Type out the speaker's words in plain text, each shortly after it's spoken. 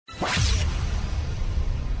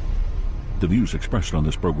The views expressed on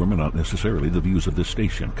this program are not necessarily the views of this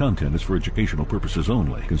station. Content is for educational purposes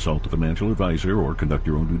only. Consult a financial advisor or conduct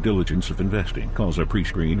your own due diligence if investing. Calls are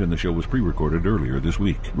pre-screened and the show was pre-recorded earlier this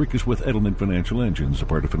week. Rick is with Edelman Financial Engines, a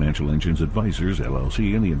part of Financial Engines Advisors,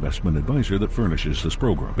 LLC, and the investment advisor that furnishes this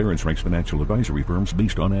program. Barron's ranks financial advisory firms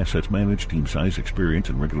based on assets managed, team size, experience,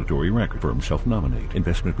 and regulatory record. Firms self-nominate.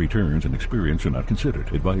 Investment returns and experience are not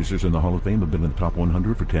considered. Advisors in the Hall of Fame have been in the top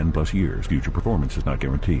 100 for 10 plus years. Future performance is not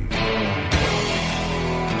guaranteed.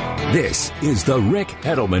 This is the Rick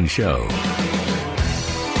Edelman Show.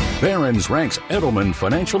 Barron's ranks Edelman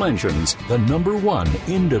Financial Engines the #1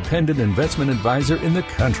 independent investment advisor in the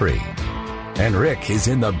country. And Rick is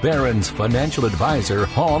in the Barron's Financial Advisor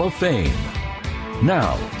Hall of Fame.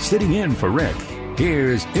 Now, sitting in for Rick,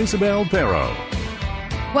 here's Isabel Barrow.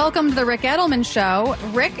 Welcome to the Rick Edelman Show.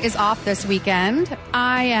 Rick is off this weekend.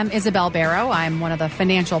 I am Isabel Barrow. I'm one of the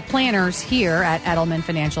financial planners here at Edelman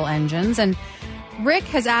Financial Engines. And Rick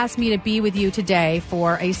has asked me to be with you today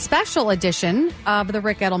for a special edition of the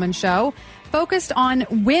Rick Edelman Show focused on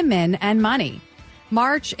women and money.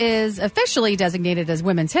 March is officially designated as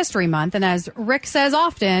Women's History Month. And as Rick says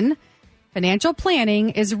often, financial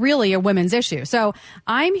planning is really a women's issue. So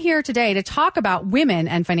I'm here today to talk about women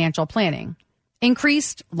and financial planning.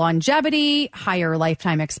 Increased longevity, higher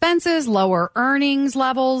lifetime expenses, lower earnings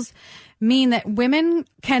levels mean that women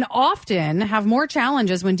can often have more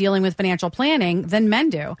challenges when dealing with financial planning than men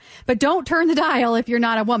do. But don't turn the dial if you're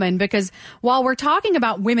not a woman, because while we're talking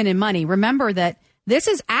about women and money, remember that this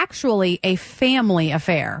is actually a family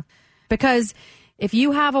affair. Because if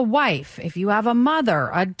you have a wife, if you have a mother,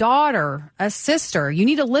 a daughter, a sister, you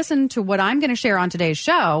need to listen to what I'm going to share on today's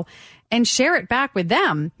show and share it back with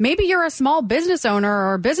them. Maybe you're a small business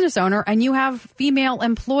owner and you have female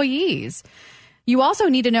employees. You also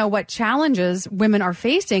need to know what challenges women are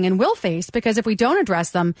facing and will face, because if we don't address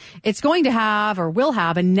them, it's going to have or will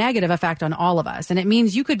have a negative effect on all of us. And it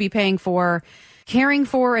means you could be paying for caring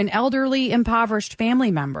for an elderly, impoverished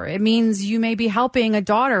family member. It means you may be helping a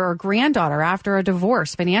daughter or granddaughter after a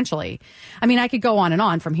divorce financially. I mean, I could go on and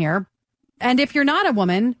on from here. And if you're not a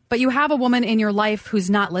woman, but you have a woman in your life who's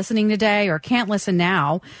not listening today or can't listen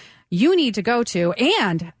now, you need to go to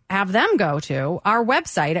and have them go to our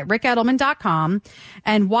website at rickedelman.com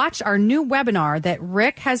and watch our new webinar that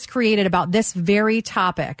Rick has created about this very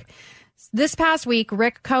topic. This past week,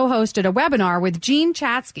 Rick co-hosted a webinar with Jean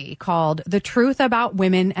Chatzky called The Truth About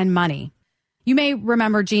Women and Money. You may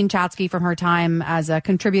remember Jean Chatzky from her time as a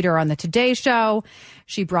contributor on the Today Show.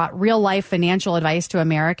 She brought real-life financial advice to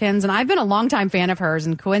Americans, and I've been a longtime fan of hers,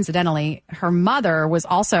 and coincidentally, her mother was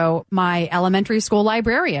also my elementary school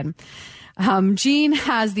librarian. Jean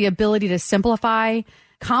has the ability to simplify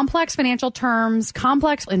complex financial terms,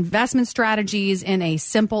 complex investment strategies in a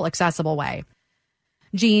simple, accessible way.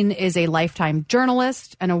 Jean is a lifetime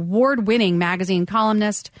journalist, an award-winning magazine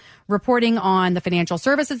columnist, reporting on the financial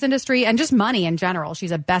services industry and just money in general.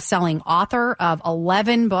 She's a best-selling author of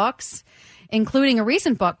 11 books, including a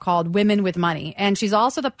recent book called Women with Money. And she's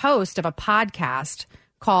also the host of a podcast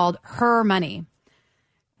called Her Money.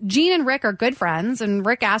 Jean and Rick are good friends, and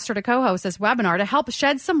Rick asked her to co-host this webinar to help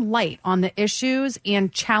shed some light on the issues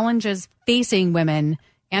and challenges facing women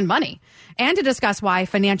and money, and to discuss why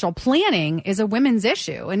financial planning is a women's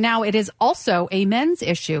issue. And now it is also a men's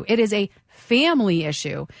issue. It is a family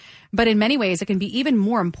issue. But in many ways, it can be even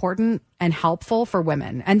more important and helpful for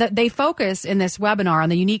women. And that they focus in this webinar on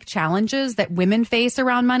the unique challenges that women face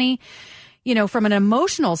around money, you know, from an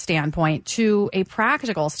emotional standpoint to a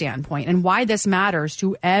practical standpoint, and why this matters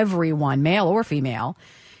to everyone, male or female.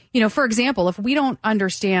 You know, for example, if we don't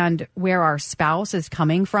understand where our spouse is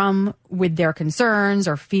coming from with their concerns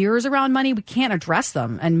or fears around money, we can't address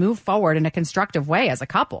them and move forward in a constructive way as a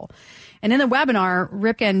couple. And in the webinar,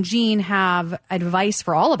 Rick and Jean have advice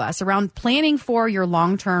for all of us around planning for your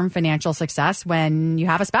long-term financial success when you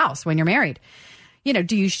have a spouse, when you're married. You know,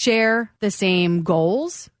 do you share the same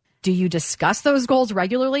goals? Do you discuss those goals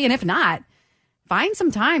regularly? And if not, find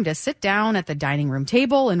some time to sit down at the dining room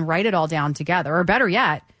table and write it all down together. Or better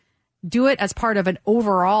yet, do it as part of an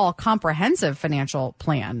overall comprehensive financial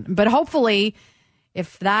plan. But hopefully,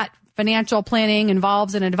 if that financial planning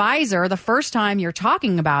involves an advisor, the first time you're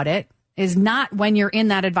talking about it is not when you're in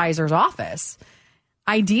that advisor's office.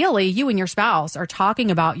 Ideally, you and your spouse are talking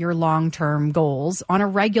about your long-term goals on a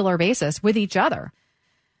regular basis with each other.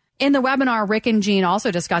 In the webinar, Rick and Jean also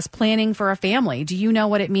discuss planning for a family. Do you know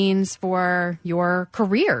what it means for your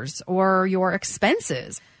careers or your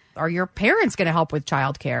expenses? Are your parents going to help with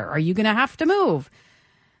childcare? Are you going to have to move?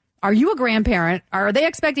 Are you a grandparent? Are they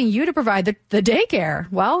expecting you to provide the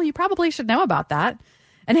daycare? Well, you probably should know about that.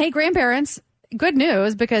 And hey, grandparents, good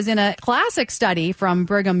news, because in a classic study from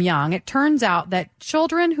Brigham Young, it turns out that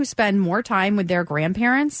children who spend more time with their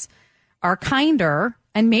grandparents are kinder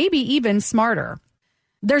and maybe even smarter.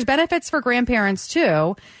 There's benefits for grandparents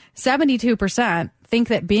too. 72% think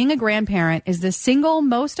that being a grandparent is the single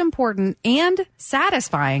most important and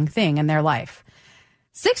satisfying thing in their life.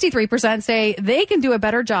 63% say they can do a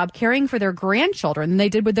better job caring for their grandchildren than they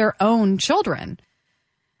did with their own children.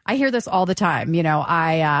 I hear this all the time. You know,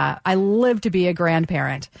 I live to be a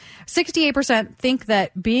grandparent. 68% think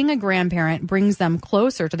that being a grandparent brings them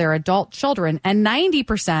closer to their adult children, and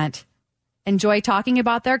 90% enjoy talking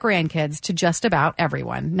about their grandkids to just about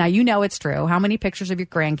everyone. Now, you know it's true. How many pictures of your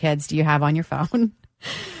grandkids do you have on your phone?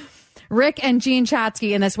 Rick and Jean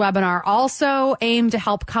Chatzky in this webinar also aim to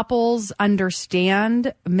help couples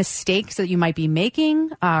understand mistakes that you might be making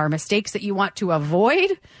or mistakes that you want to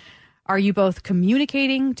avoid. Are you both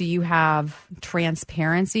communicating? Do you have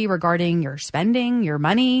transparency regarding your spending, your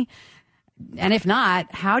money? And if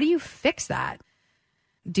not, how do you fix that?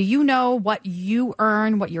 Do you know what you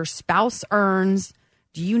earn, what your spouse earns?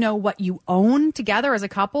 Do you know what you own together as a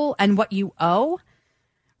couple and what you owe?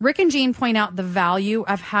 Rick and Jean point out the value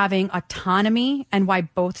of having autonomy and why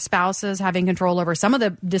both spouses having control over some of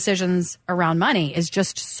the decisions around money is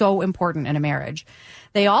just so important in a marriage.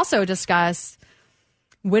 They also discuss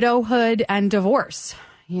widowhood and divorce.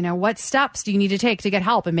 You know, what steps do you need to take to get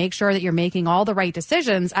help and make sure that you're making all the right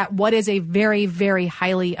decisions at what is a very, very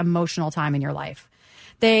highly emotional time in your life?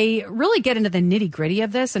 They really get into the nitty-gritty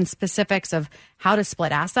of this and specifics of how to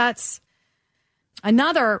split assets.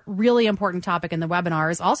 Another really important topic in the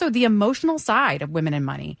webinar is also the emotional side of women and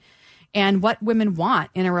money and what women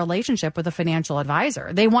want in a relationship with a financial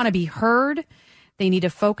advisor. They want to be heard. They need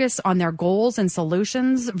to focus on their goals and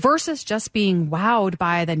solutions versus just being wowed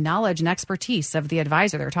by the knowledge and expertise of the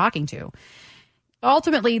advisor they're talking to.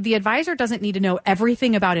 Ultimately, the advisor doesn't need to know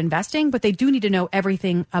everything about investing, but they do need to know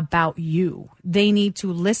everything about you. They need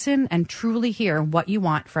to listen and truly hear what you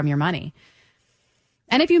want from your money.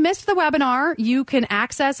 And if you missed the webinar, you can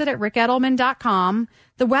access it at rickedelman.com.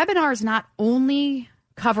 The webinar is not only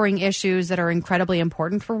covering issues that are incredibly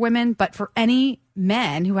important for women, but for any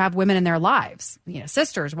men who have women in their lives, you know,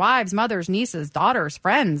 sisters, wives, mothers, nieces, daughters,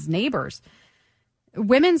 friends, neighbors.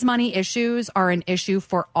 Women's money issues are an issue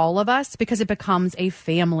for all of us because it becomes a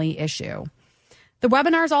family issue. The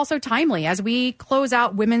webinar is also timely as we close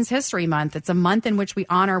out Women's History Month. It's a month in which we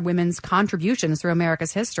honor women's contributions through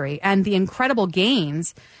America's history and the incredible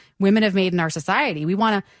gains women have made in our society. We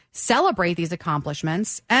want to celebrate these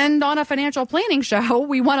accomplishments. And on a financial planning show,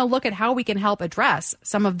 we want to look at how we can help address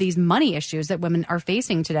some of these money issues that women are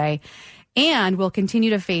facing today and will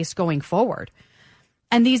continue to face going forward.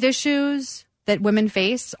 And these issues that women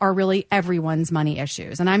face are really everyone's money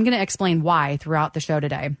issues. And I'm going to explain why throughout the show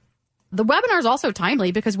today. The webinar is also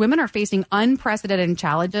timely because women are facing unprecedented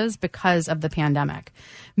challenges because of the pandemic.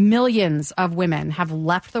 Millions of women have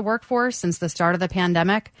left the workforce since the start of the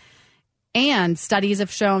pandemic, and studies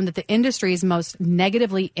have shown that the industries most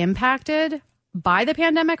negatively impacted by the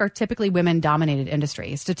pandemic are typically women-dominated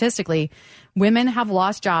industries. Statistically, women have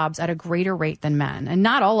lost jobs at a greater rate than men, and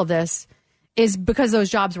not all of this is because those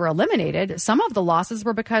jobs were eliminated. Some of the losses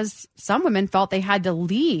were because some women felt they had to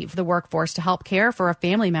leave the workforce to help care for a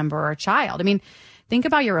family member or a child. I mean, think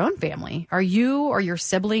about your own family. Are you or your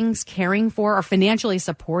siblings caring for or financially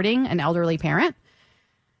supporting an elderly parent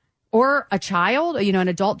or a child, you know, an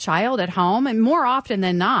adult child at home? And more often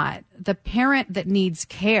than not, the parent that needs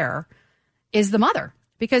care is the mother,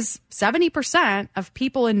 because 70% of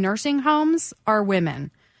people in nursing homes are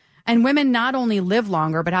women. And women not only live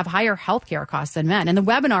longer, but have higher healthcare costs than men. In the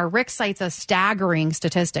webinar, Rick cites a staggering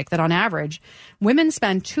statistic that on average, women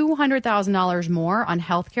spend $200,000 more on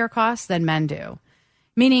healthcare costs than men do,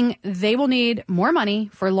 meaning they will need more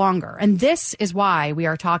money for longer. And this is why we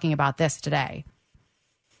are talking about this today.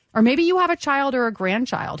 Or maybe you have a child or a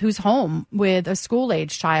grandchild who's home with a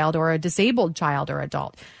school-age child or a disabled child or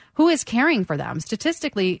adult. Who is caring for them?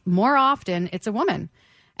 Statistically, more often, it's a woman.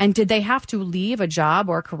 And did they have to leave a job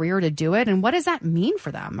or career to do it? And what does that mean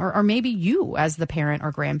for them? Or maybe you as the parent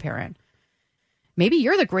or grandparent. Maybe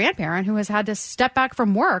you're the grandparent who has had to step back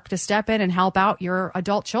from work to step in and help out your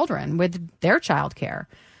adult children with their child care.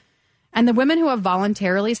 And the women who have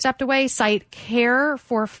voluntarily stepped away cite care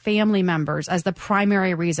for family members as the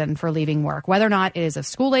primary reason for leaving work, whether or not it is a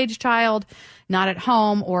school-age child, not at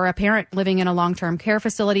home, or a parent living in a long-term care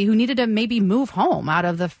facility who needed to maybe move home out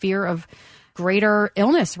of the fear of greater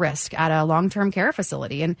illness risk at a long-term care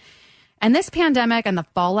facility. And this pandemic and the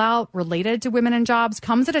fallout related to women in jobs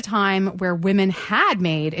comes at a time where women had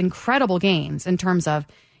made incredible gains in terms of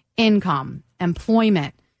income,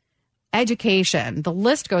 employment, education, the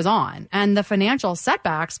list goes on. And the financial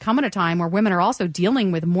setbacks come at a time where women are also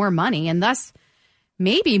dealing with more money and thus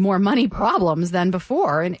maybe more money problems than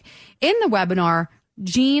before. And in the webinar,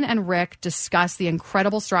 Jean and Rick discuss the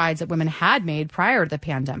incredible strides that women had made prior to the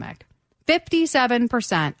pandemic.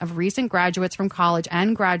 57% of recent graduates from college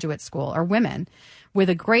and graduate school are women, with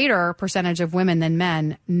a greater percentage of women than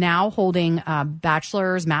men now holding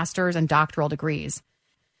bachelor's, master's, and doctoral degrees.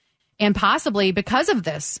 And possibly because of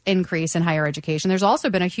this increase in higher education, there's also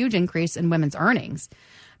been a huge increase in women's earnings.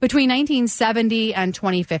 Between 1970 and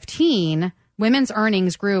 2015, women's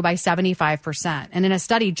earnings grew by 75%. And in a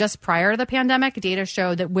study just prior to the pandemic, data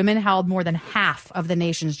showed that women held more than half of the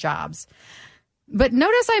nation's jobs. But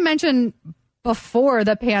notice I mentioned before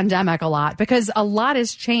the pandemic a lot because a lot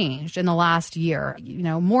has changed in the last year.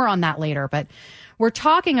 More on that later. But we're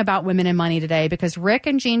talking about women and money today because Rick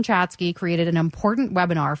and Jean Chatzky created an important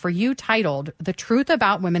webinar for you titled The Truth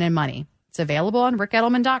About Women and Money. It's available on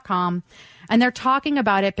rickedelman.com. And they're talking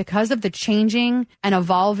about it because of the changing and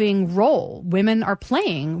evolving role women are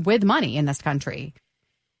playing with money in this country.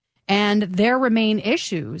 And there remain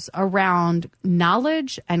issues around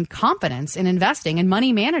knowledge and confidence in investing and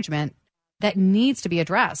money management that needs to be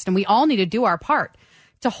addressed. And we all need to do our part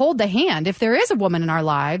to hold the hand if there is a woman in our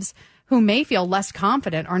lives who may feel less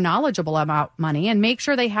confident or knowledgeable about money, and make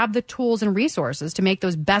sure they have the tools and resources to make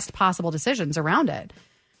those best possible decisions around it.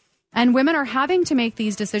 And women are having to make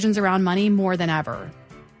these decisions around money more than ever.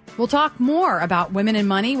 We'll talk more about women and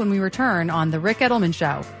money when we return on The Rick Edelman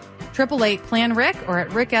Show. 888-PLAN-RICK or at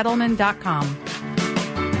rickedelman.com.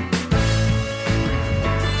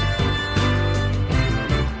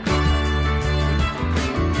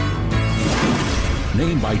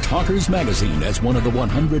 Named by Talkers Magazine as one of the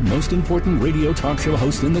 100 most important radio talk show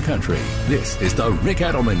hosts in the country, this is The Rick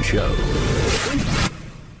Edelman Show.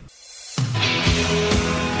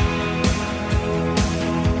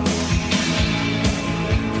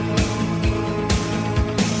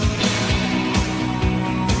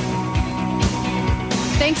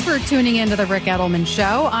 Thanks for tuning in to the Rick Edelman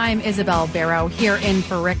Show. I'm Isabel Barrow here in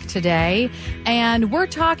for Rick today, and we're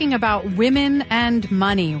talking about women and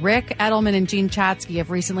money. Rick Edelman and Jean Chatzky have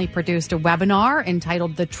recently produced a webinar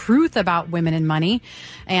entitled The Truth About Women and Money,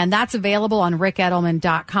 and that's available on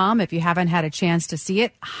rickedelman.com. If you haven't had a chance to see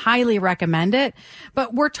it, highly recommend it.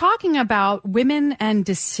 But we're talking about women and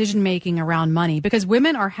decision-making around money because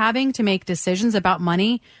women are having to make decisions about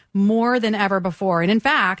money more than ever before. And in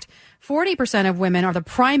fact, 40% of women are the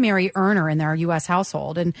primary earner in their U.S.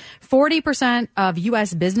 household, and 40% of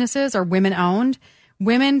U.S. businesses are women-owned.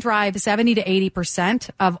 Women drive 70 to 80%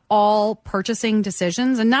 of all purchasing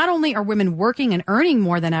decisions. And not only are women working and earning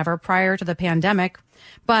more than ever prior to the pandemic,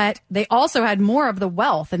 but they also had more of the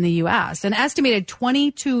wealth in the U.S. An estimated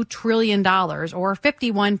 $22 trillion, or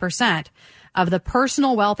 51%, of the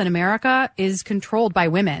personal wealth in America is controlled by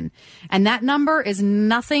women. And that number is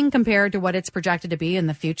nothing compared to what it's projected to be in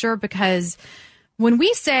the future, because when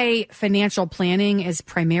we say financial planning is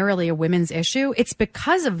primarily a women's issue, it's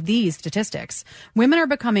because of these statistics. Women are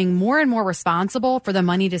becoming more and more responsible for the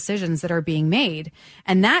money decisions that are being made.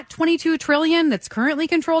 And that $22 trillion that's currently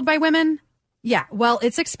controlled by women,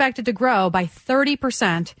 it's expected to grow by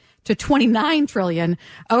 30% to $29 trillion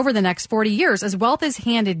over the next 40 years as wealth is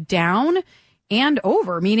handed down and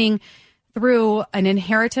over, meaning through an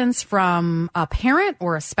inheritance from a parent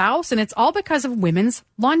or a spouse. And it's all because of women's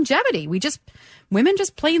longevity. Women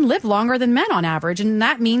just plain live longer than men on average. And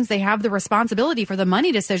that means they have the responsibility for the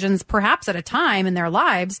money decisions, perhaps at a time in their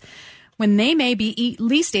lives when they may be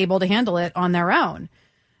least able to handle it on their own.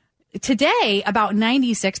 Today, about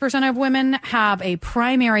 96% of women have a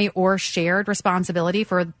primary or shared responsibility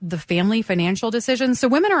for the family financial decisions. So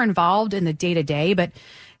women are involved in the day-to-day, but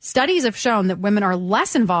studies have shown that women are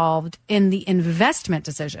less involved in the investment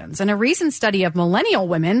decisions. And a recent study of millennial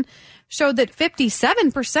women showed that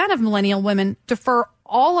 57% of millennial women defer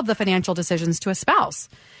all of the financial decisions to a spouse,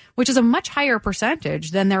 which is a much higher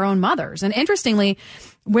percentage than their own mothers. And interestingly,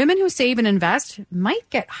 women who save and invest might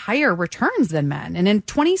get higher returns than men. And in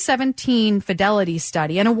 2017 Fidelity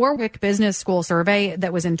study and a Warwick Business School survey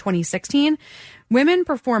that was in 2016, women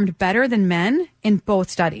performed better than men in both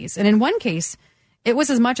studies. And in one case, it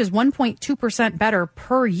was as much as 1.2% better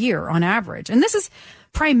per year on average. And this is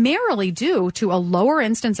primarily due to a lower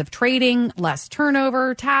instance of trading, less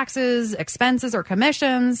turnover, taxes, expenses or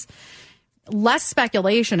commissions, less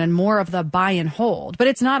speculation, and more of the buy and hold. But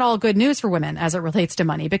it's not all good news for women as it relates to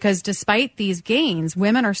money, because despite these gains,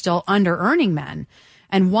 women are still under-earning men.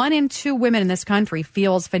 And 1 in 2 women in this country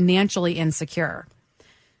feels financially insecure.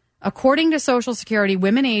 According to Social Security,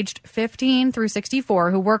 women aged 15 through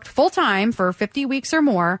 64 who worked full-time for 50 weeks or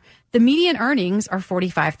more, the median earnings are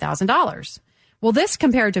 $45,000. Well, this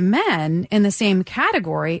compared to men in the same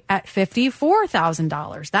category at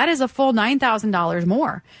 $54,000. That is a full $9,000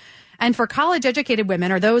 more. And for college-educated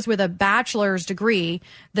women or those with a bachelor's degree,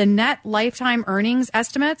 the net lifetime earnings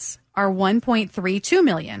estimates are $1.32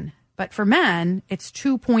 million. But for men, it's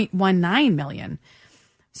 $2.19 million.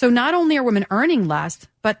 So not only are women earning less,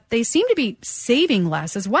 but they seem to be saving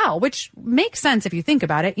less as well, which makes sense if you think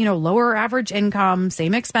about it. You know, lower average income,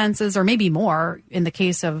 same expenses, or maybe more in the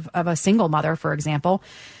case of a single mother, for example.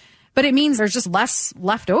 But it means there's just less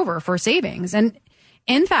left over for savings. And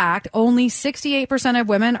in fact, only 68% of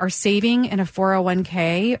women are saving in a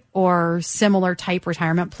 401k or similar type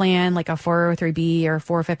retirement plan like a 403b or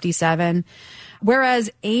 457, whereas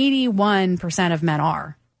 81% of men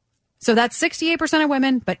are. So that's 68% of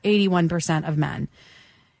women, but 81% of men.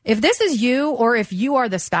 If this is you, or if you are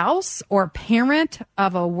the spouse or parent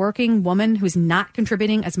of a working woman who's not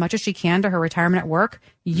contributing as much as she can to her retirement at work,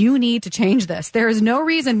 you need to change this. There is no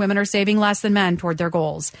reason women are saving less than men toward their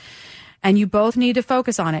goals. And you both need to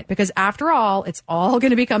focus on it because after all, it's all going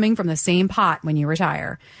to be coming from the same pot when you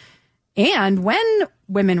retire. And when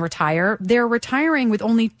women retire, they're retiring with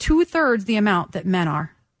only 2/3 the amount that men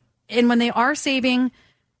are. And when they are saving,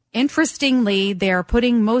 interestingly, they're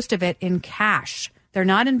putting most of it in cash. They're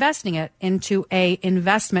not investing it into a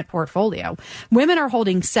investment portfolio. Women are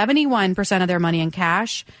holding 71% of their money in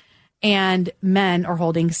cash and men are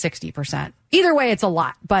holding 60%. Either way, it's a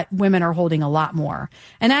lot, but women are holding a lot more.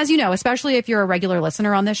 And as you know, especially if you're a regular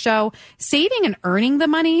listener on this show, saving and earning the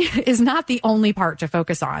money is not the only part to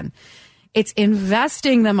focus on. It's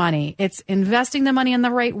investing the money. It's investing the money in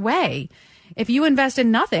the right way. If you invest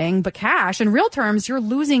in nothing but cash, in real terms, you're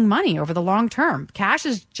losing money over the long term. Cash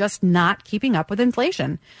is just not keeping up with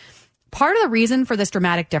inflation. Part of the reason for this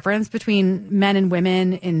dramatic difference between men and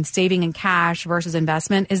women in saving in cash versus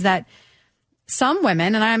investment is that some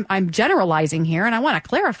women, and I'm generalizing here, and I want to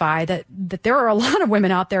clarify that there are a lot of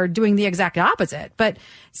women out there doing the exact opposite. But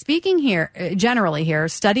speaking here, generally here,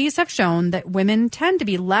 studies have shown that women tend to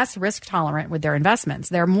be less risk tolerant with their investments.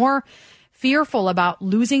 They're more fearful about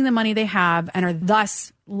losing the money they have and are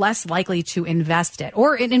thus less likely to invest it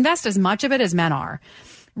or invest as much of it as men are.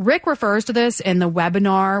 Rick refers to this in the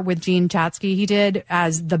webinar with Jean Chatzky he did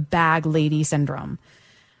as the bag lady syndrome.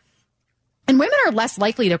 And women are less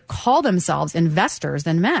likely to call themselves investors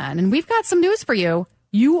than men. And we've got some news for you.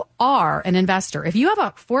 You are an investor. If you have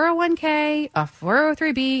a 401k, a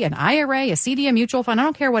 403b, an IRA, a CD, a mutual fund, I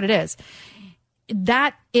don't care what it is,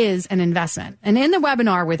 that is an investment. And in the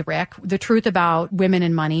webinar with Rick, The Truth About Women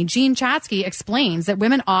and Money, Jean Chatzky explains that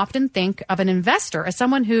women often think of an investor as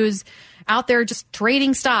someone who's out there just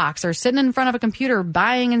trading stocks or sitting in front of a computer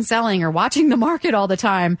buying and selling or watching the market all the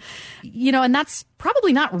time. You know, and that's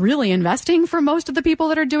probably not really investing for most of the people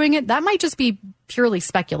that are doing it. That might just be purely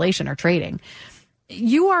speculation or trading.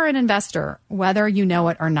 You are an investor, whether you know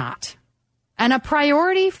it or not. And a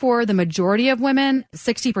priority for the majority of women,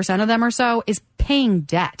 60% of them or so, is paying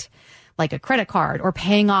debt, like a credit card or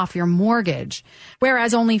paying off your mortgage,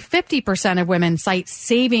 whereas only 50% of women cite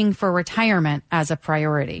saving for retirement as a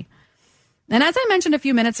priority. And as I mentioned a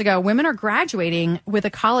few minutes ago, women are graduating with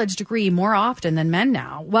a college degree more often than men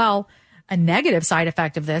now. Well, a negative side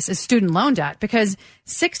effect of this is student loan debt because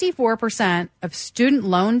 64% of student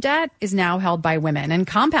loan debt is now held by women, and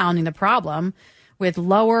compounding the problem with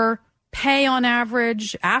lower pay on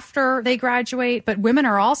average after they graduate, but women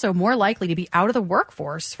are also more likely to be out of the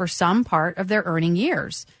workforce for some part of their earning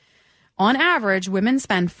years. On average, women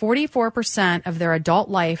spend 44% of their adult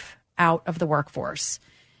life out of the workforce.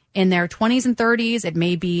 In their 20s and 30s, it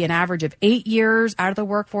may be an average of 8 years out of the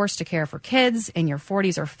workforce to care for kids. In your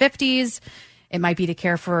 40s or 50s, it might be to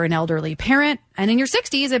care for an elderly parent. And in your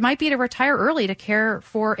 60s, it might be to retire early to care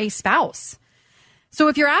for a spouse. So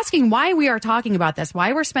if you're asking why we are talking about this,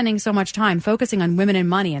 why we're spending so much time focusing on women and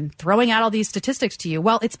money and throwing out all these statistics to you,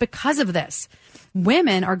 well, it's because of this.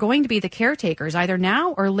 Women are going to be the caretakers either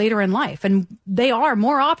now or later in life, and they are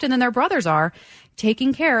more often than their brothers are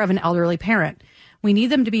taking care of an elderly parent. We need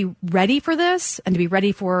them to be ready for this and to be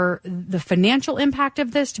ready for the financial impact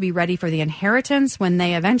of this, to be ready for the inheritance when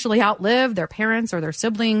they eventually outlive their parents or their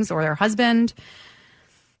siblings or their husband.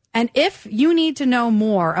 And if you need to know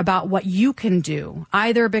more about what you can do,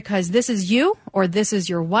 either because this is you or this is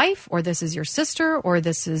your wife or this is your sister or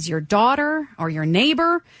this is your daughter or your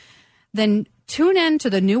neighbor, then tune in to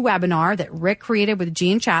the new webinar that Rick created with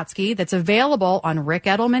Jean Chatzky that's available on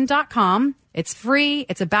rickedelman.com. It's free.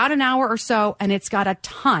 It's about an hour or so, and it's got a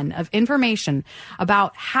ton of information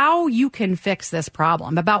about how you can fix this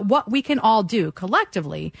problem, about what we can all do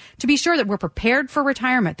collectively to be sure that we're prepared for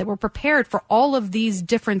retirement, that we're prepared for all of these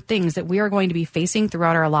different things that we are going to be facing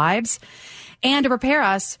throughout our lives, and to prepare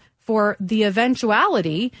us for the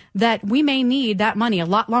eventuality that we may need that money a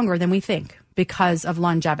lot longer than we think because of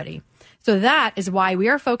longevity. So that is why we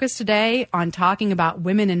are focused today on talking about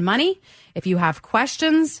women and money. If you have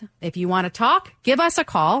questions, if you want to talk, give us a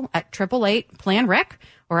call at 888-PLAN-RICK,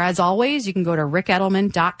 or as always, you can go to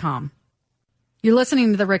rickedelman.com. You're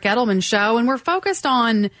listening to The Rick Edelman Show, and we're focused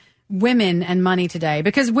on women and money today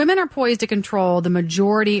because women are poised to control the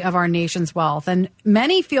majority of our nation's wealth. And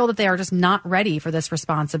many feel that they are just not ready for this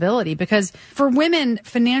responsibility because for women,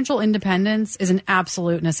 financial independence is an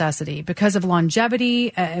absolute necessity because of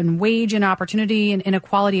longevity and wage and opportunity and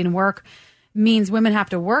inequality in work means women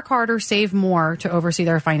have to work harder, save more to oversee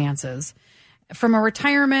their finances. From a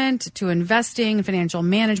retirement to investing and financial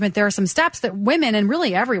management, there are some steps that women and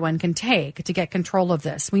really everyone can take to get control of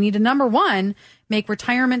this. We need to, number one, make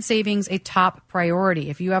retirement savings a top priority.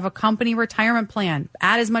 If you have a company retirement plan,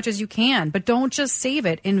 add as much as you can, but don't just save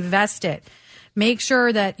it, invest it. Make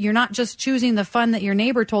sure that you're not just choosing the fund that your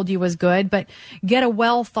neighbor told you was good, but get a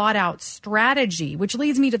well thought out strategy, which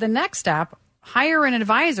leads me to the next step. Hire an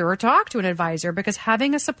advisor or talk to an advisor because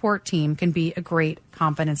having a support team can be a great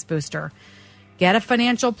confidence booster. Get a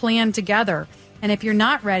financial plan together. And if you're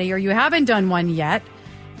not ready or you haven't done one yet,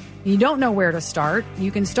 you don't know where to start, you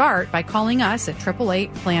can start by calling us at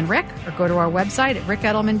 888-PLAN-RICK or go to our website at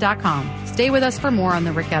rickedelman.com. Stay with us for more on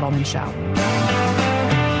The Rick Edelman Show.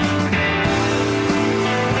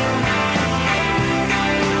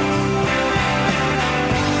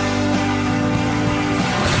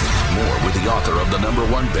 More with the author of the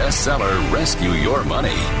 #1 bestseller, Rescue Your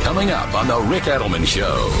Money, coming up on The Rick Edelman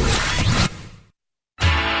Show.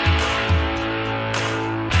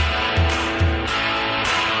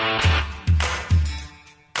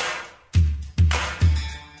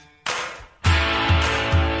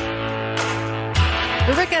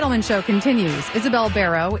 The Rick Edelman Show continues. Isabel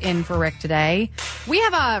Barrow in for Rick today. We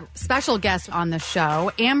have a special guest on the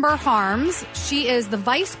show, Amber Harms. She is the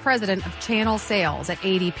Vice President of Channel Sales at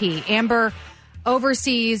ADP. Amber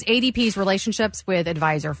oversees ADP's relationships with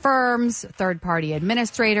advisor firms, third-party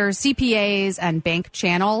administrators, CPAs, and bank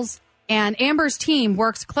channels. And Amber's team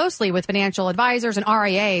works closely with financial advisors and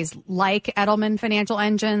RIAs like Edelman Financial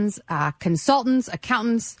Engines, consultants,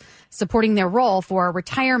 accountants, supporting their role for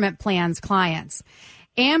retirement plans clients.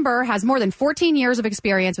 Amber has more than 14 years of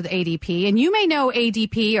experience with ADP, and you may know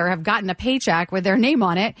ADP or have gotten a paycheck with their name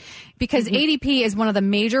on it because ADP is one of the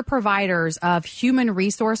major providers of human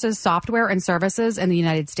resources, software, and services in the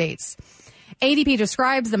United States. ADP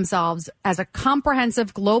describes themselves as a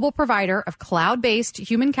comprehensive global provider of cloud-based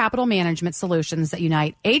human capital management solutions that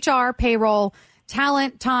unite HR, payroll,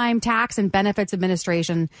 talent, time, tax, and benefits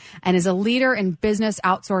administration, and is a leader in business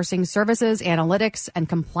outsourcing services, analytics, and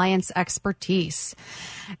compliance expertise.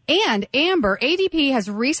 And Amber, ADP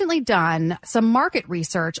has recently done some market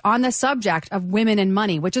research on the subject of women and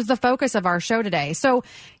money, which is the focus of our show today. So,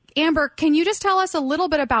 Amber, can you just tell us a little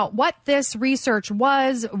bit about what this research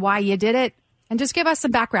was, why you did it, and just give us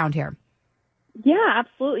some background here? Yeah,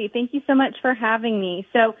 absolutely. Thank you so much for having me.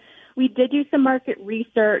 So we did do some market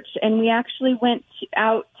research, and we actually went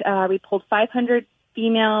out, we pulled 500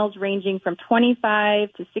 females ranging from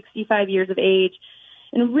 25 to 65 years of age.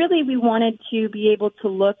 And really, we wanted to be able to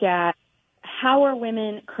look at how are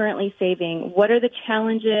women currently saving? What are the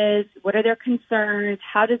challenges? What are their concerns?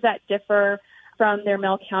 How does that differ from their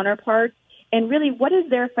male counterparts? And really, what is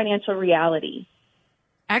their financial reality?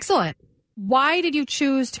 Excellent. Why did you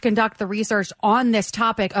choose to conduct the research on this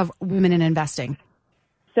topic of women in investing?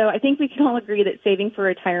 So I think we can all agree that saving for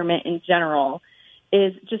retirement in general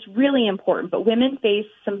is just really important, but women face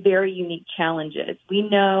some very unique challenges. We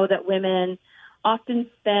know that women often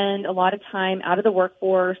spend a lot of time out of the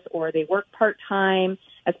workforce, or they work part-time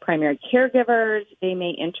as primary caregivers. They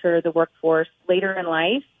may enter the workforce later in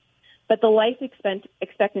life, but the life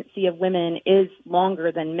expectancy of women is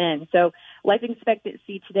longer than men. So life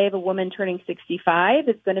expectancy today of a woman turning 65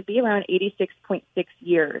 is going to be around 86.6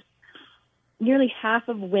 years. Nearly half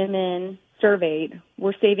of women surveyed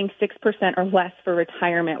were saving 6% or less for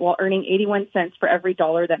retirement while earning 81 cents for every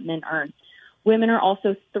dollar that men earn. Women are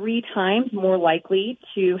also 3 times more likely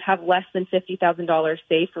to have less than $50,000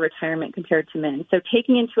 saved for retirement compared to men. So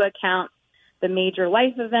taking into account the major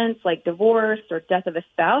life events like divorce or death of a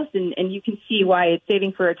spouse. And you can see why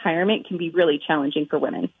saving for retirement can be really challenging for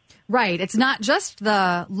women. Right. It's not just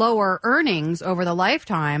the lower earnings over the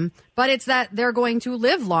lifetime, but it's that they're going to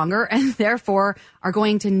live longer and therefore are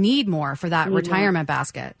going to need more for that retirement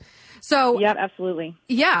basket. So, yeah, absolutely.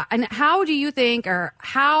 Yeah. And how do you think, or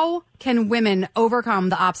how can women overcome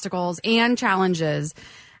the obstacles and challenges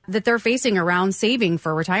that they're facing around saving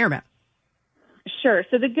for retirement? Sure.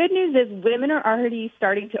 So the good news is women are already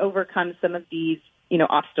starting to overcome some of these,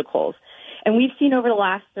 obstacles. And we've seen over the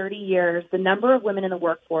last 30 years, the number of women in the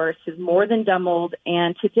workforce has more than doubled.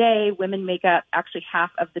 And today, women make up actually half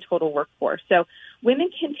of the total workforce. So women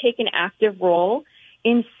can take an active role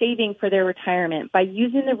in saving for their retirement by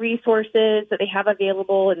using the resources that they have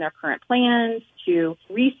available in their current plans to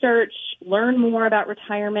research, learn more about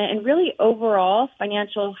retirement, and really overall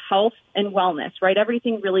financial health and wellness, right?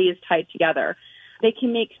 Everything really is tied together. They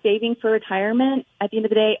can make saving for retirement, at the end of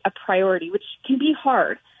the day, a priority, which can be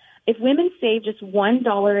hard. If women save just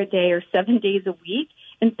 $1 a day or 7 days a week,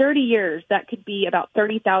 in 30 years, that could be about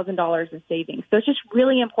 $30,000 in savings. So it's just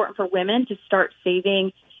really important for women to start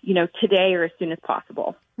saving, today or as soon as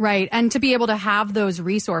possible. Right. And to be able to have those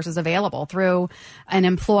resources available through an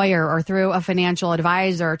employer or through a financial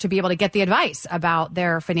advisor to be able to get the advice about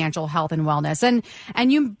their financial health and wellness.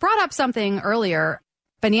 And you brought up something earlier,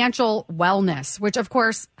 financial wellness, which of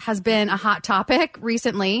course has been a hot topic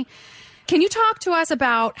recently. Can you talk to us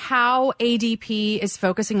about how ADP is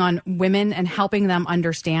focusing on women and helping them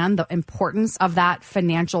understand the importance of that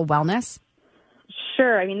financial wellness?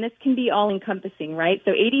 Sure. I mean, this can be all-encompassing, right?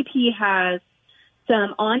 So ADP has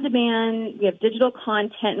some on-demand, we have digital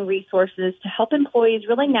content and resources to help employees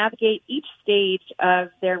really navigate each stage of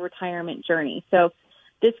their retirement journey. So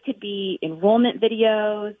this could be enrollment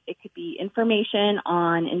videos, it could be information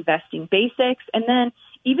on investing basics, and then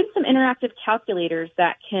even some interactive calculators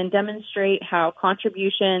that can demonstrate how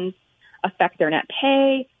contributions affect their net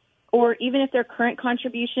pay, or even if their current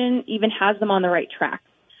contribution even has them on the right track.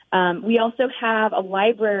 We also have a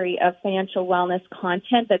library of financial wellness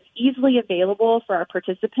content that's easily available for our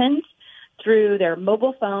participants through their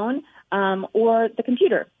mobile phone or the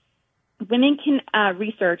computer. Women can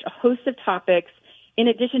research a host of topics in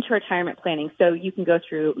addition to retirement planning. So you can go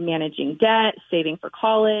through managing debt, saving for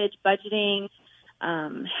college, budgeting,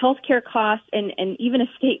 healthcare costs, and even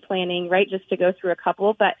estate planning, right, just to go through a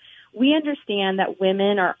couple. But we understand that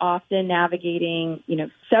women are often navigating,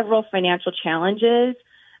 several financial challenges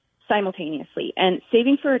simultaneously. And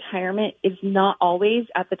saving for retirement is not always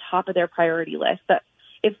at the top of their priority list. But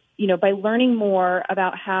if, by learning more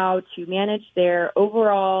about how to manage their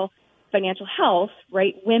overall financial health,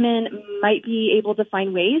 right, women might be able to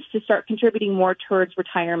find ways to start contributing more towards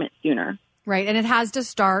retirement sooner. Right. And it has to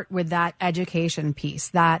start with that education piece,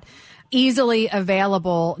 that easily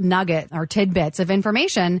available nugget or tidbits of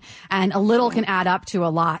information, and a little can add up to a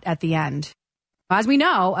lot at the end. As we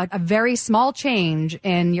know, a very small change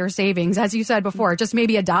in your savings, as you said before, just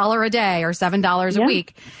maybe $1 a day or $7 a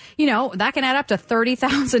week, that can add up to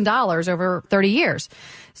 $30,000 over 30 years.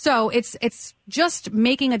 So it's just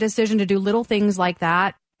making a decision to do little things like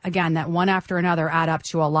that, again, that one after another add up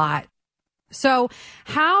to a lot. So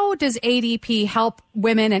how does ADP help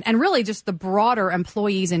women and really just the broader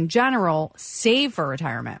employees in general save for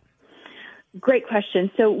retirement? Great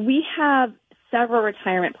question. So we have several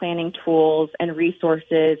retirement planning tools and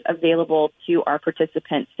resources available to our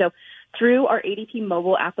participants. So through our ADP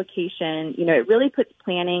mobile application, it really puts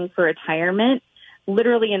planning for retirement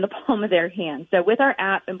literally in the palm of their hand. So with our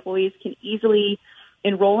app, employees can easily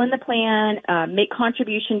enroll in the plan, make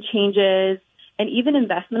contribution changes, and even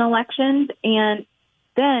investment elections. And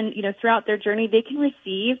then, throughout their journey, they can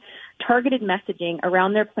receive targeted messaging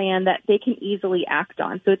around their plan that they can easily act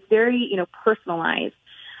on. So it's very, personalized.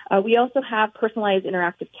 We also have personalized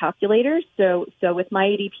interactive calculators. So with My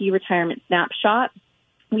ADP Retirement Snapshot,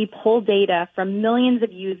 we pull data from millions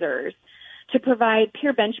of users to provide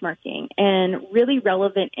peer benchmarking and really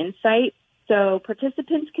relevant insight. So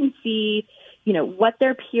participants can see, what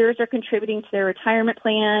their peers are contributing to their retirement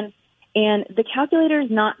plan. And the calculator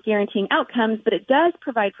is not guaranteeing outcomes, but it does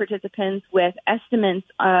provide participants with estimates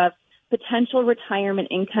of potential retirement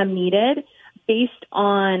income needed based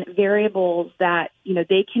on variables that,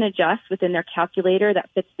 they can adjust within their calculator that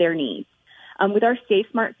fits their needs. With our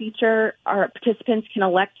SafeSmart feature, our participants can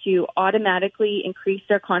elect to automatically increase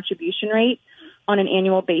their contribution rate on an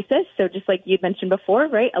annual basis. So just like you'd mentioned before,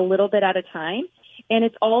 right, a little bit at a time. And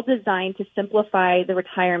it's all designed to simplify the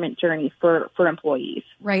retirement journey for employees.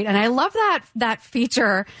 Right. And I love that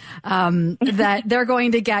feature that they're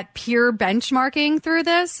going to get peer benchmarking through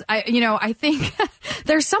this. I think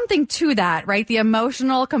there's something to that, right? The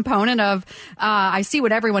emotional component of I see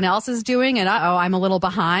what everyone else is doing and I'm a little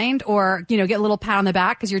behind, or, get a little pat on the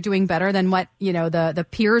back because you're doing better than what, the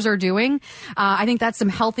peers are doing. I think that's some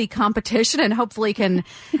healthy competition and hopefully can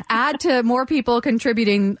add to more people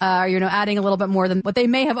contributing, adding a little bit more than what they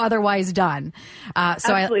may have otherwise done.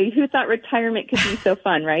 Absolutely. Who thought retirement could be so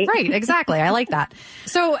fun, right? Right, exactly. I like that.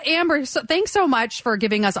 So, Amber, thanks so much for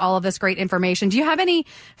giving us all of this great information. Do you have any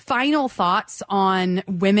final thoughts on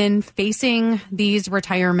women facing these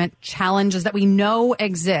retirement challenges that we know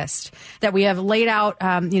exist, that we have laid out,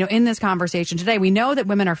 in this conversation today? We know that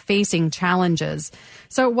women are facing challenges.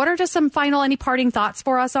 So what are just any parting thoughts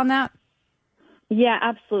for us on that? Yeah,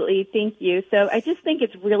 absolutely. Thank you. So I just think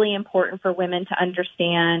it's really important for women to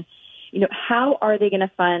understand, how are they going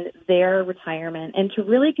to fund their retirement, and to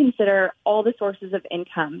really consider all the sources of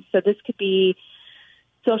income. So this could be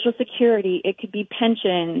Social Security, it could be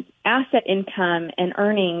pensions, asset income, and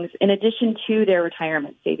earnings in addition to their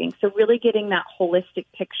retirement savings. So really getting that holistic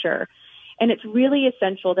picture. And it's really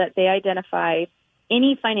essential that they identify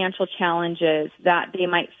any financial challenges that they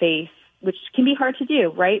might face, which can be hard to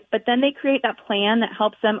do, right? But then they create that plan that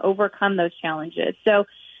helps them overcome those challenges. So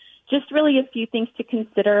just really a few things to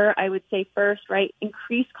consider. I would say first, right,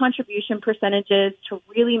 increase contribution percentages to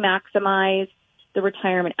really maximize the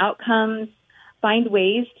retirement outcomes. Find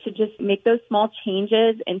ways to just make those small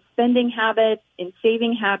changes in spending habits, in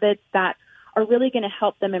saving habits that are really going to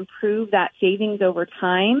help them improve that savings over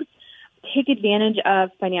time. Take advantage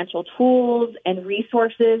of financial tools and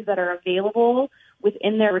resources that are available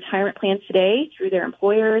within their retirement plans today through their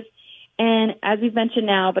employers. And as we've mentioned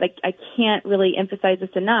now, but I can't really emphasize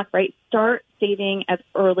this enough, right? Start saving as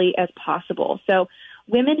early as possible. So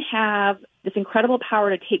women have this incredible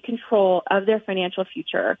power to take control of their financial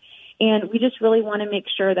future. And we just really want to make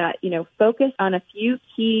sure that, focus on a few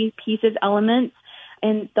key pieces, elements,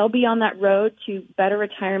 and they'll be on that road to better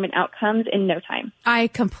retirement outcomes in no time. I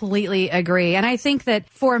completely agree. And I think that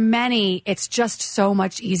for many, it's just so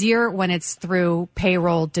much easier when it's through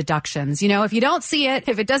payroll deductions. If you don't see it,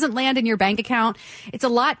 if it doesn't land in your bank account, it's a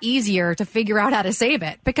lot easier to figure out how to save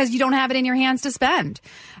it because you don't have it in your hands to spend.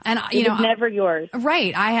 And, it's never yours.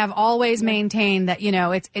 Right. I have always maintained that,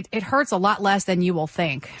 it hurts a lot less than you will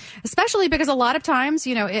think, especially because a lot of times,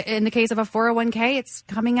 in the case of a 401k, it's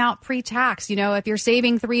coming out pre-tax. If you're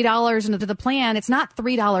saving $3 into the plan, it's not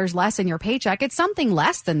 $3 less in your paycheck. It's something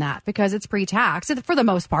less than that because it's pre-tax for the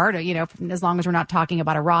most part, as long as we're not talking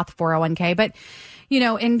about a Roth 401k. But,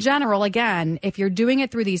 in general, again, if you're doing it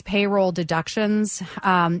through these payroll deductions,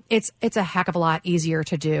 it's a heck of a lot easier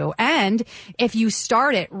to do. And if you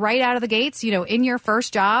start it right out of the gates, in your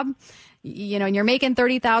first job, and you're making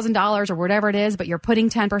 $30,000 or whatever it is, but you're putting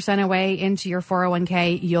 10% away into your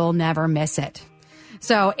 401k, you'll never miss it.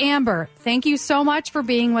 So, Amber, thank you so much for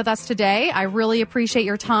being with us today. I really appreciate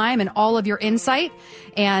your time and all of your insight,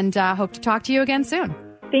 and hope to talk to you again soon.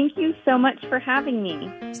 Thank you so much for having me.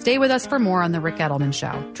 Stay with us for more on The Ric Edelman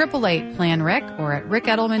Show. 888-PLAN-RIC or at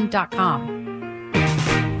ricedelman.com.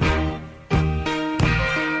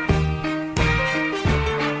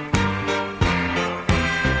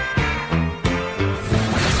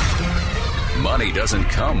 Money doesn't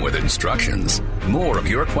come with instructions. More of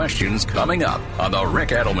your questions coming up on The Ric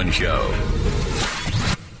Edelman Show.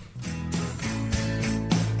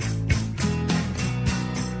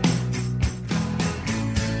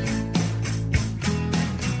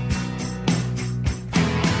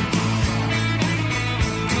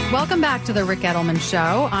 Welcome back to The Ric Edelman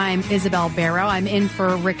Show. I'm Isabel Barrow. I'm in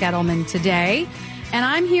for Ric Edelman today. And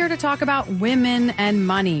I'm here to talk about women and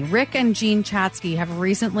money. Rick and Jean Chatzky have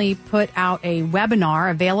recently put out a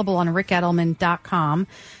webinar available on ricedelman.com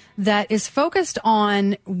that is focused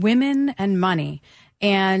on women and money.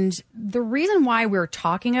 And the reason why we're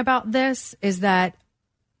talking about this is that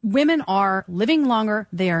women are living longer.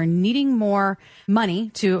 They are needing more money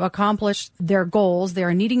to accomplish their goals. They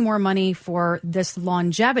are needing more money for this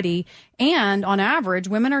longevity. And on average,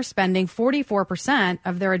 women are spending 44%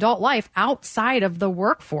 of their adult life outside of the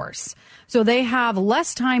workforce. So they have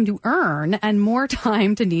less time to earn and more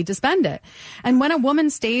time to need to spend it. And when a woman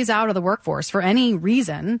stays out of the workforce for any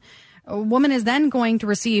reason, a woman is then going to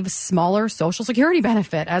receive smaller Social Security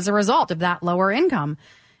benefit as a result of that lower income,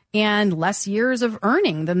 and less years of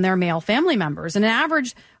earning than their male family members. And an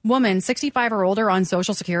average woman, 65 or older, on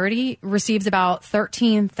Social Security receives about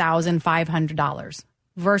 $13,500.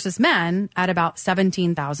 versus men at about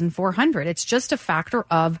 $17,400. It's just a factor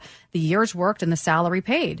of the years worked and the salary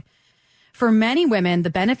paid. For many women, the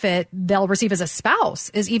benefit they'll receive as a spouse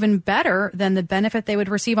is even better than the benefit they would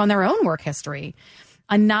receive on their own work history.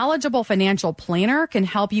 A knowledgeable financial planner can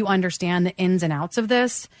help you understand the ins and outs of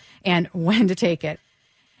this and when to take it.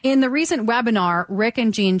 In the recent webinar, Rick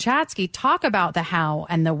and Jean Chatzky talk about the how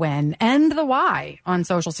and the when and the why on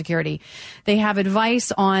Social Security. They have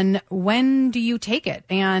advice on when do you take it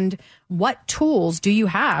and what tools do you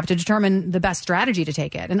have to determine the best strategy to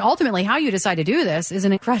take it. And ultimately, how you decide to do this is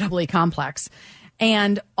an incredibly complex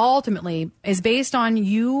and ultimately is based on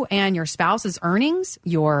you and your spouse's earnings,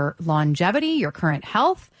 your longevity, your current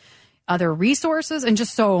health, other resources, and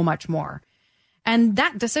just so much more. And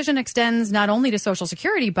that decision extends not only to Social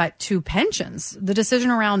Security, but to pensions, the decision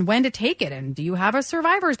around when to take it. And do you have a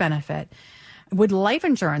survivor's benefit? Would life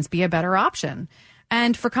insurance be a better option?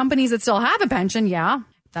 And for companies that still have a pension, yeah,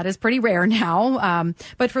 that is pretty rare now.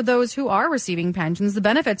 But for those who are receiving pensions, the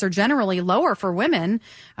benefits are generally lower for women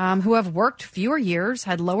who have worked fewer years,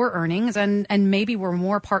 had lower earnings, and maybe were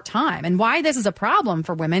more part-time. And why this is a problem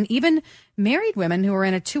for women, even married women who are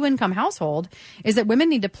in a two-income household, is that women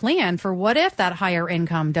need to plan for what if that higher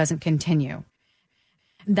income doesn't continue.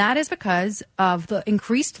 That is because of the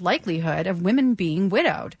increased likelihood of women being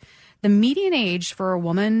widowed. The median age for a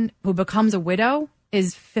woman who becomes a widow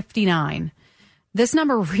is 59. This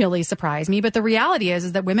number really surprised me, but the reality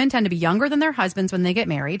is that women tend to be younger than their husbands when they get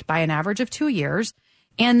married by an average of 2 years.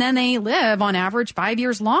 And then they live on average 5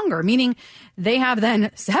 years longer, meaning they have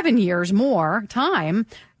then 7 years more time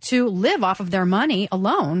to live off of their money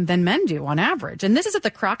alone than men do on average. And this is at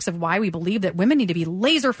the crux of why we believe that women need to be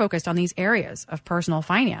laser focused on these areas of personal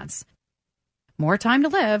finance. More time to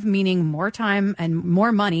live, meaning more time and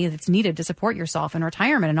more money that's needed to support yourself in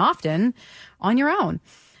retirement and often on your own.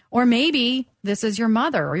 Or maybe this is your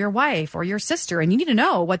mother or your wife or your sister, and you need to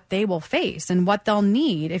know what they will face and what they'll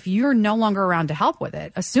need if you're no longer around to help with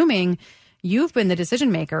it, assuming you've been the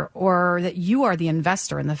decision maker or that you are the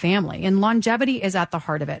investor in the family. And longevity is at the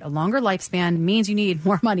heart of it. A longer lifespan means you need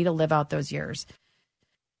more money to live out those years.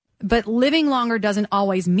 But living longer doesn't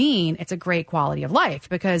always mean it's a great quality of life,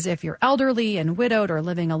 because if you're elderly and widowed or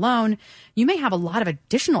living alone, you may have a lot of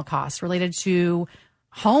additional costs related to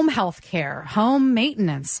home health care, home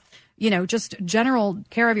maintenance, just general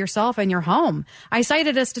care of yourself and your home. I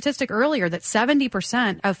cited a statistic earlier that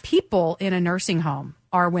 70% of people in a nursing home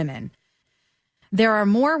are women. There are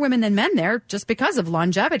more women than men there just because of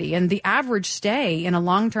longevity. And the average stay in a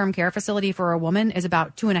long-term care facility for a woman is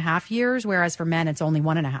about 2.5 years, whereas for men, it's only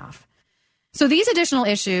 1.5. So these additional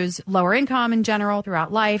issues, lower income in general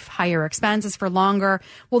throughout life, higher expenses for longer.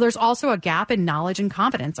 Well, there's also a gap in knowledge and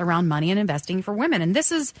confidence around money and investing for women. And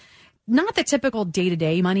this is not the typical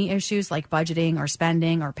day-to-day money issues like budgeting or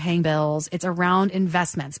spending or paying bills. It's around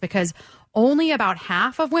investments, because only about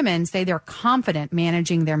half of women say they're confident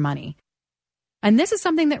managing their money. And this is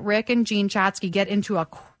something that Rick and Jean Chatzky get into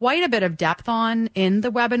quite a bit of depth on in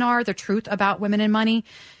the webinar, The Truth About Women and Money.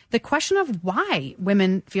 The question of why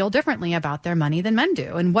women feel differently about their money than men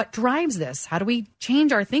do, and what drives this. How do we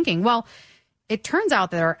change our thinking? Well, it turns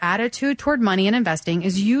out that our attitude toward money and investing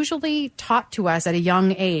is usually taught to us at a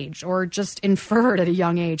young age, or just inferred at a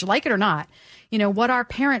young age, like it or not. What our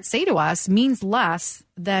parents say to us means less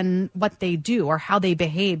than what they do or how they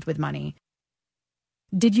behaved with money.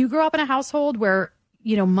 Did you grow up in a household where,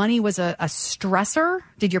 money was a stressor?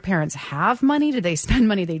 Did your parents have money? Did they spend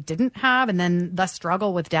money they didn't have and then thus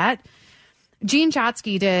struggle with debt? Jean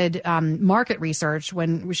Chatzky did market research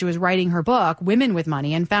when she was writing her book, Women with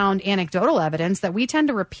Money, and found anecdotal evidence that we tend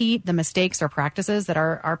to repeat the mistakes or practices that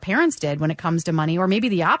our parents did when it comes to money, or maybe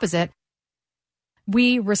the opposite.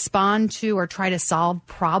 We respond to or try to solve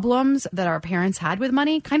problems that our parents had with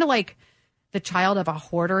money, kind of like the child of a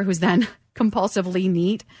hoarder who's then compulsively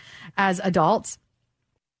neat as adults.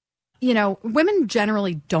 Women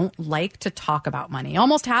generally don't like to talk about money.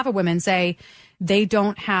 Almost half of women say they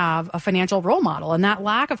don't have a financial role model. And that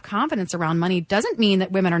lack of confidence around money doesn't mean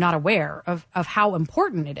that women are not aware of how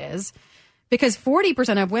important it is, because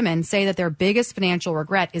 40% of women say that their biggest financial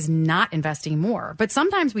regret is not investing more. But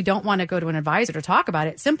sometimes we don't want to go to an advisor to talk about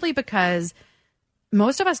it simply because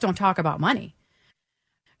most of us don't talk about money.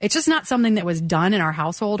 It's just not something that was done in our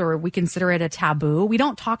household, or we consider it a taboo. We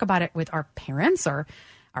don't talk about it with our parents or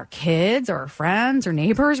our kids or our friends or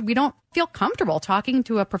neighbors. We don't feel comfortable talking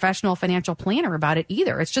to a professional financial planner about it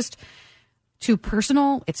either. It's just too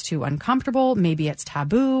personal. It's too uncomfortable. Maybe it's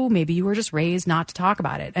taboo. Maybe you were just raised not to talk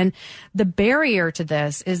about it. And the barrier to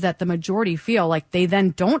this is that the majority feel like they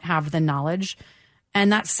then don't have the knowledge And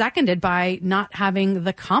that's seconded by not having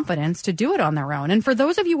the confidence to do it on their own. And for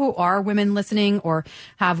those of you who are women listening or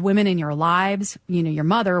have women in your lives, your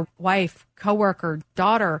mother, wife, coworker,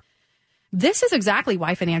 daughter, this is exactly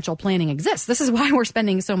why financial planning exists. This is why we're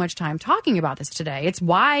spending so much time talking about this today. It's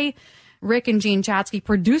why Rick and Jean Chatzky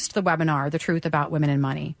produced the webinar, The Truth About Women and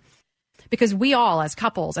Money. Because we all, as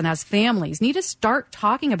couples and as families, need to start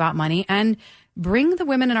talking about money and bring the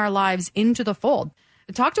women in our lives into the fold.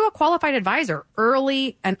 Talk to a qualified advisor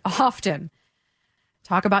early and often.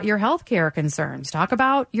 Talk about your healthcare concerns. Talk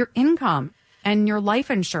about your income and your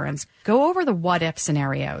life insurance. Go over the what-if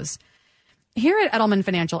scenarios. Here at Edelman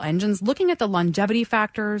Financial Engines, looking at the longevity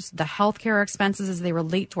factors, the healthcare expenses as they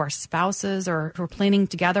relate to our spouses or who are planning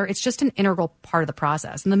together, it's just an integral part of the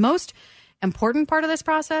process. And the most important part of this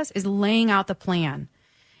process is laying out the plan.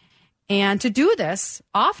 And to do this,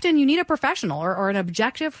 often you need a professional or an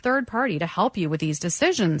objective third party to help you with these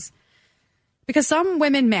decisions. Because some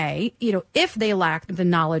women may, if they lack the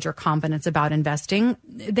knowledge or confidence about investing,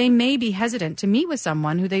 they may be hesitant to meet with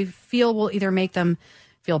someone who they feel will either make them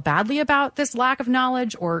feel badly about this lack of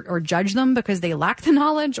knowledge or judge them because they lack the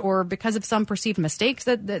knowledge or because of some perceived mistakes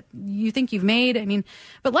that you think you've made.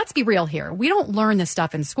 But let's be real here. We don't learn this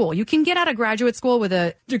stuff in school. You can get out of graduate school with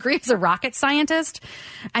a degree as a rocket scientist,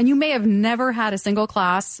 and you may have never had a single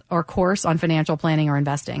class or course on financial planning or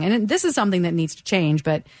investing. And this is something that needs to change,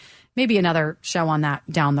 but maybe another show on that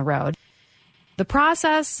down the road. The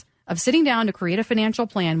process of sitting down to create a financial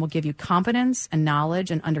plan will give you confidence and knowledge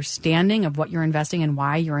and understanding of what you're investing and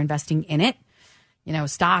why you're investing in it.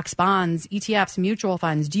 Stocks, bonds, ETFs, mutual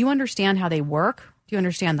funds. Do you understand how they work? Do you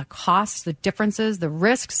understand the costs, the differences, the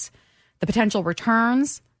risks, the potential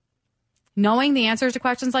returns? Knowing the answers to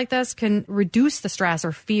questions like this can reduce the stress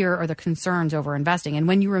or fear or the concerns over investing. And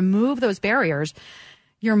when you remove those barriers,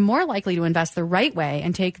 you're more likely to invest the right way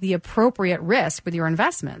and take the appropriate risk with your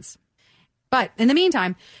investments. But in the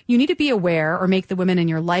meantime, you need to be aware or make the women in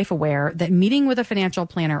your life aware that meeting with a financial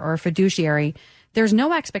planner or a fiduciary, there's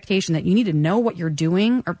no expectation that you need to know what you're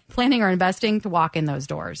doing or planning or investing to walk in those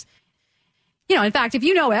doors. In fact, if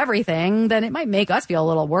you know everything, then it might make us feel a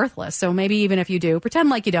little worthless. So maybe even if you do, pretend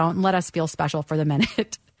like you don't and let us feel special for the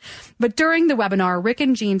minute. But during the webinar, Rick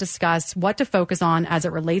and Jean discuss what to focus on as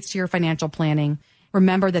it relates to your financial planning.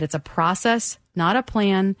 Remember that it's a process, not a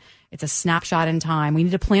plan. It's a snapshot in time. We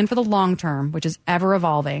need to plan for the long term, which is ever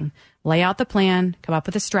evolving. Lay out the plan, come up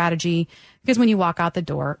with a strategy, because when you walk out the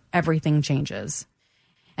door, everything changes.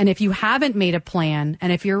 And if you haven't made a plan,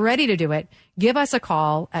 and if you're ready to do it, give us a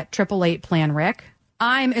call at 888-PLAN-RICK.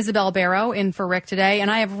 I'm Isabel Barrow in for Rick today, and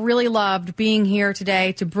I have really loved being here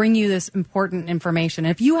today to bring you this important information.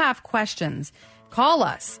 If you have questions, call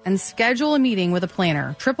us and schedule a meeting with a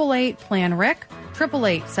planner. 888-PLAN-RICK,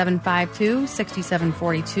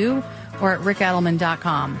 888-752-6742, or at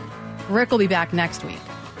rickedelman.com. Rick will be back next week.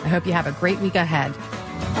 I hope you have a great week ahead.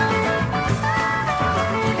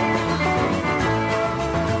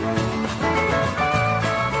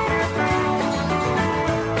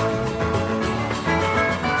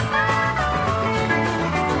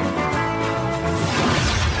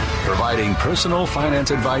 Providing personal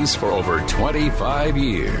finance advice for over 25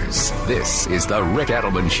 years. This is The Rick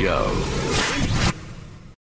Edelman Show.